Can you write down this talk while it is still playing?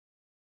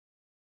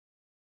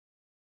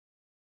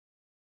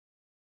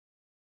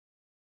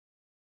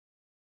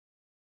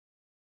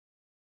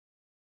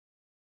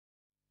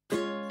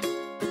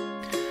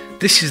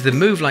This is the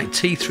MoveLite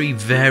T3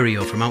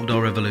 Vario from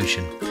Outdoor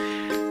Revolution.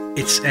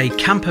 It's a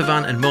camper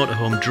van and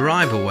motorhome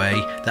drive-away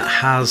that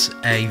has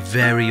a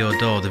Vario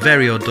door. The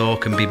Vario door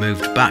can be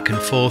moved back and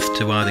forth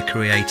to either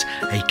create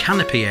a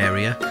canopy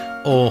area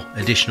or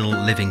additional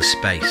living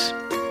space.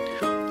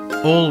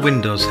 All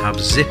windows have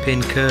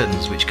zip-in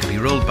curtains which can be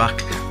rolled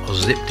back or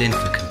zipped in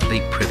for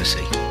complete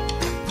privacy.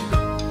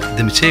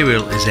 The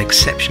material is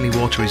exceptionally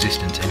water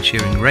resistant,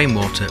 ensuring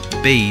rainwater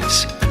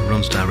beads and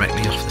runs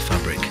directly off the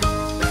fabric.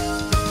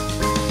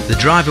 The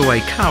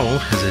drive-away cowl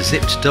has a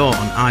zipped door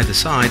on either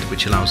side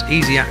which allows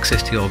easy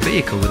access to your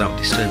vehicle without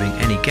disturbing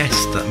any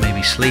guests that may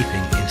be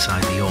sleeping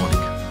inside the awning.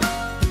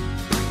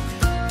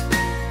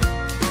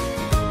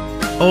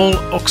 All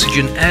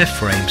oxygen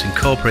airframes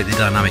incorporate the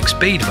dynamic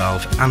speed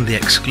valve and the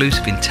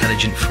exclusive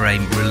intelligent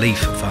frame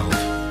relief valve.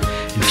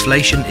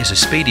 Inflation is a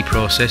speedy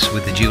process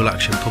with the dual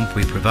action pump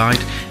we provide,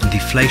 and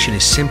deflation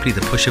is simply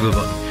the push of a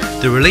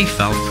button. The relief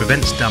valve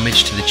prevents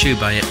damage to the tube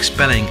by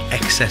expelling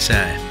excess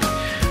air,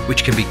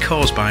 which can be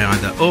caused by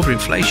either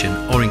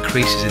overinflation or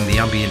increases in the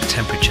ambient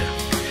temperature.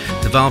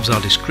 The valves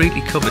are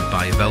discreetly covered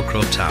by a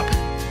Velcro tab.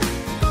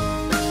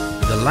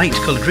 The light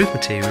coloured roof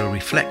material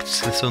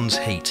reflects the sun's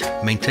heat,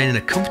 maintaining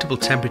a comfortable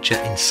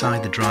temperature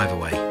inside the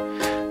drive-away.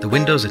 The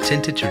windows are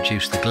tinted to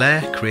reduce the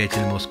glare,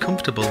 creating the most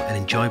comfortable and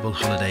enjoyable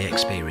holiday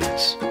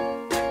experience.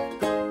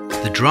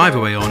 The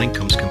drive-away awning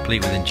comes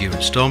complete with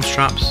endurance storm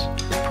straps,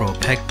 pro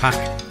peg pack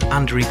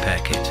and repair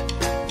kit.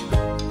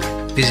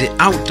 Visit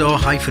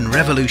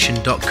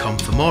outdoor-revolution.com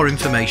for more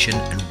information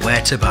and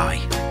where to buy.